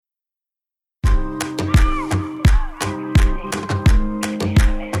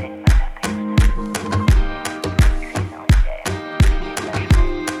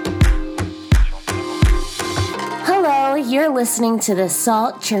listening to the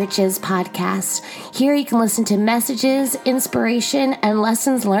Salt Churches podcast. Here you can listen to messages, inspiration, and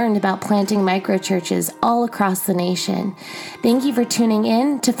lessons learned about planting microchurches all across the nation. Thank you for tuning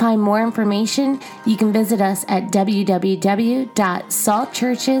in. To find more information, you can visit us at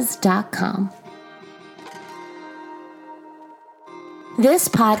www.saltchurches.com. This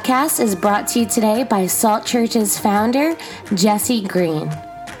podcast is brought to you today by Salt Churches founder, Jesse Green.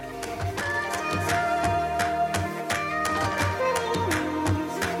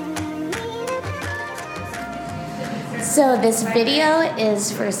 So this video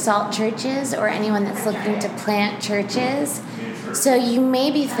is for Salt Churches or anyone that's looking to plant churches. So you may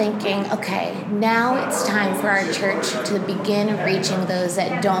be thinking, okay, now it's time for our church to begin reaching those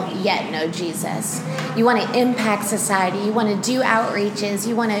that don't yet know Jesus. You want to impact society. You want to do outreaches.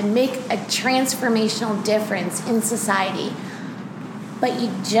 You want to make a transformational difference in society. But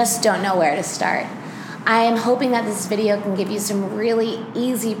you just don't know where to start. I am hoping that this video can give you some really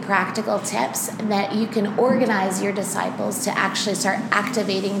easy, practical tips that you can organize your disciples to actually start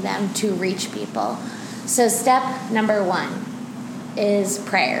activating them to reach people. So step number 1 is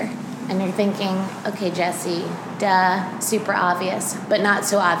prayer. And you're thinking, okay, Jesse, duh, super obvious, but not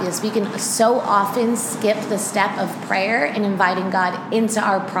so obvious. We can so often skip the step of prayer and inviting God into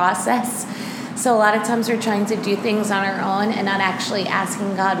our process. So a lot of times we're trying to do things on our own and not actually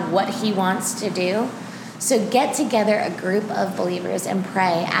asking God what He wants to do. So get together a group of believers and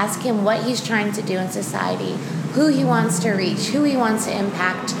pray. Ask Him what He's trying to do in society, who He wants to reach, who He wants to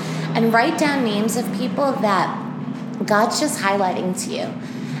impact, and write down names of people that God's just highlighting to you.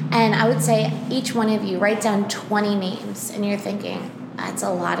 And I would say each one of you write down 20 names, and you're thinking, that's a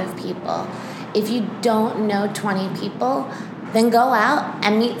lot of people. If you don't know 20 people, then go out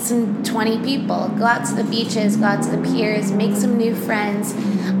and meet some 20 people. Go out to the beaches, go out to the piers, make some new friends.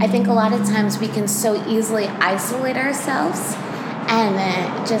 I think a lot of times we can so easily isolate ourselves and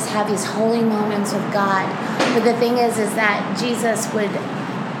just have these holy moments with God. But the thing is that Jesus would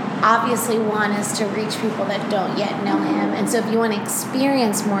obviously want us to reach people that don't yet know Him. And so if you want to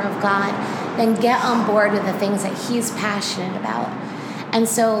experience more of God, then get on board with the things that He's passionate about. And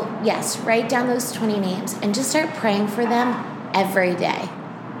so, yes, write down those 20 names and just start praying for them every day.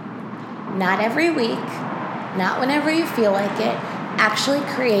 Not every week, not whenever you feel like it. Actually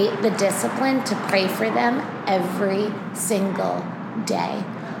create the discipline to pray for them every single day.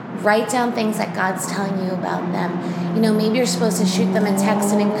 Write down things that God's telling you about them. You know, maybe you're supposed to shoot them a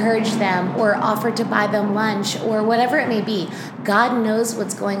text and encourage them or offer to buy them lunch or whatever it may be. God knows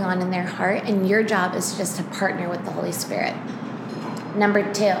what's going on in their heart, and your job is just to partner with the Holy Spirit. Number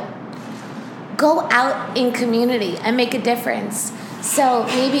 2, go out in community and make a difference. So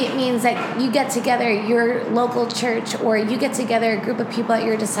maybe it means that you get together your local church, or you get together a group of people that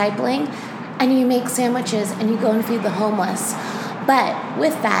you're discipling, and you make sandwiches and you go and feed the homeless. But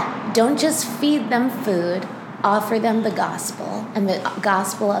with that, don't just feed them food, offer them the gospel and the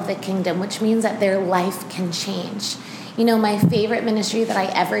gospel of the kingdom, which means that their life can change. You know, my favorite ministry that I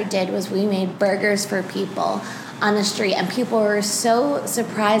ever did was we made burgers for people on the street, and people were so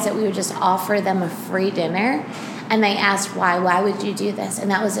surprised that we would just offer them a free dinner. And they asked, why would you do this?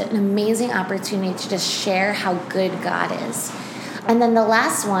 And that was an amazing opportunity to just share how good God is. And then the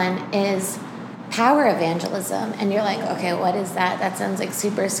last one is power evangelism. And you're like, okay, what is that? That sounds like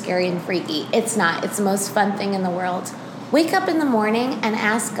super scary and freaky. It's not. It's the most fun thing in the world. Wake up in the morning and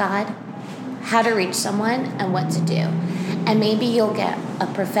ask God how to reach someone and what to do. And maybe you'll get a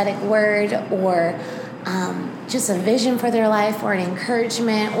prophetic word or just a vision for their life or an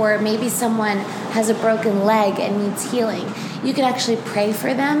encouragement, or maybe someone has a broken leg and needs healing. You can actually pray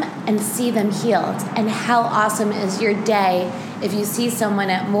for them and see them healed. And how awesome is your day if you see someone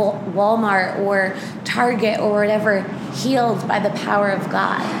at Walmart or Target or whatever healed by the power of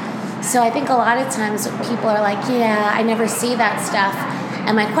God. So I think a lot of times people are like, yeah, I never see that stuff.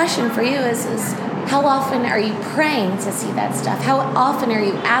 And my question for you is how often are you praying to see that stuff? How often are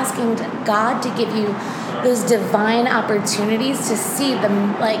you asking God to give you those divine opportunities to see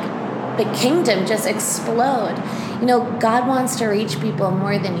them, like the kingdom just explode? You know, God wants to reach people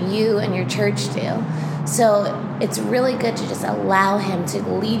more than you and your church do. So it's really good to just allow Him to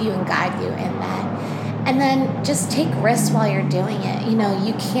lead you and guide you in that. And then just take risks while you're doing it. You know,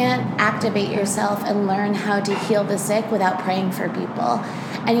 you can't activate yourself and learn how to heal the sick without praying for people.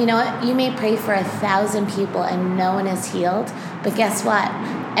 And you know what? You may pray for 1,000 people and no one is healed. But guess what?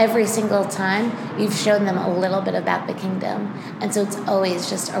 Every single time, you've shown them a little bit about the kingdom. And so it's always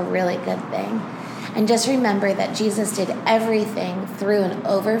just a really good thing. And just remember that Jesus did everything through an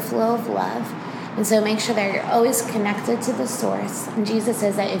overflow of love. And so make sure that you're always connected to the source. And Jesus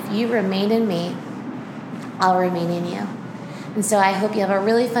says that if you remain in me, I'll remain in you. And so I hope you have a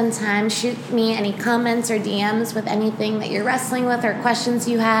really fun time. Shoot me any comments or DMs with anything that you're wrestling with or questions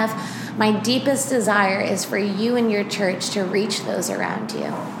you have. My deepest desire is for you and your church to reach those around you.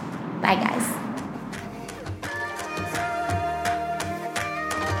 Bye, guys.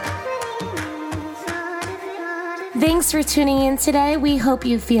 Thanks for tuning in today. We hope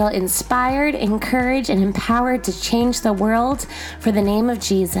you feel inspired, encouraged, and empowered to change the world for the name of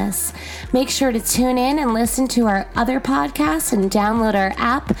Jesus. Make sure to tune in and listen to our other podcasts and download our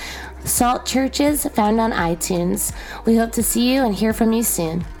app, Salt Churches, found on iTunes. We hope to see you and hear from you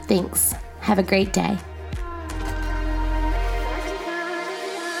soon. Thanks. Have a great day.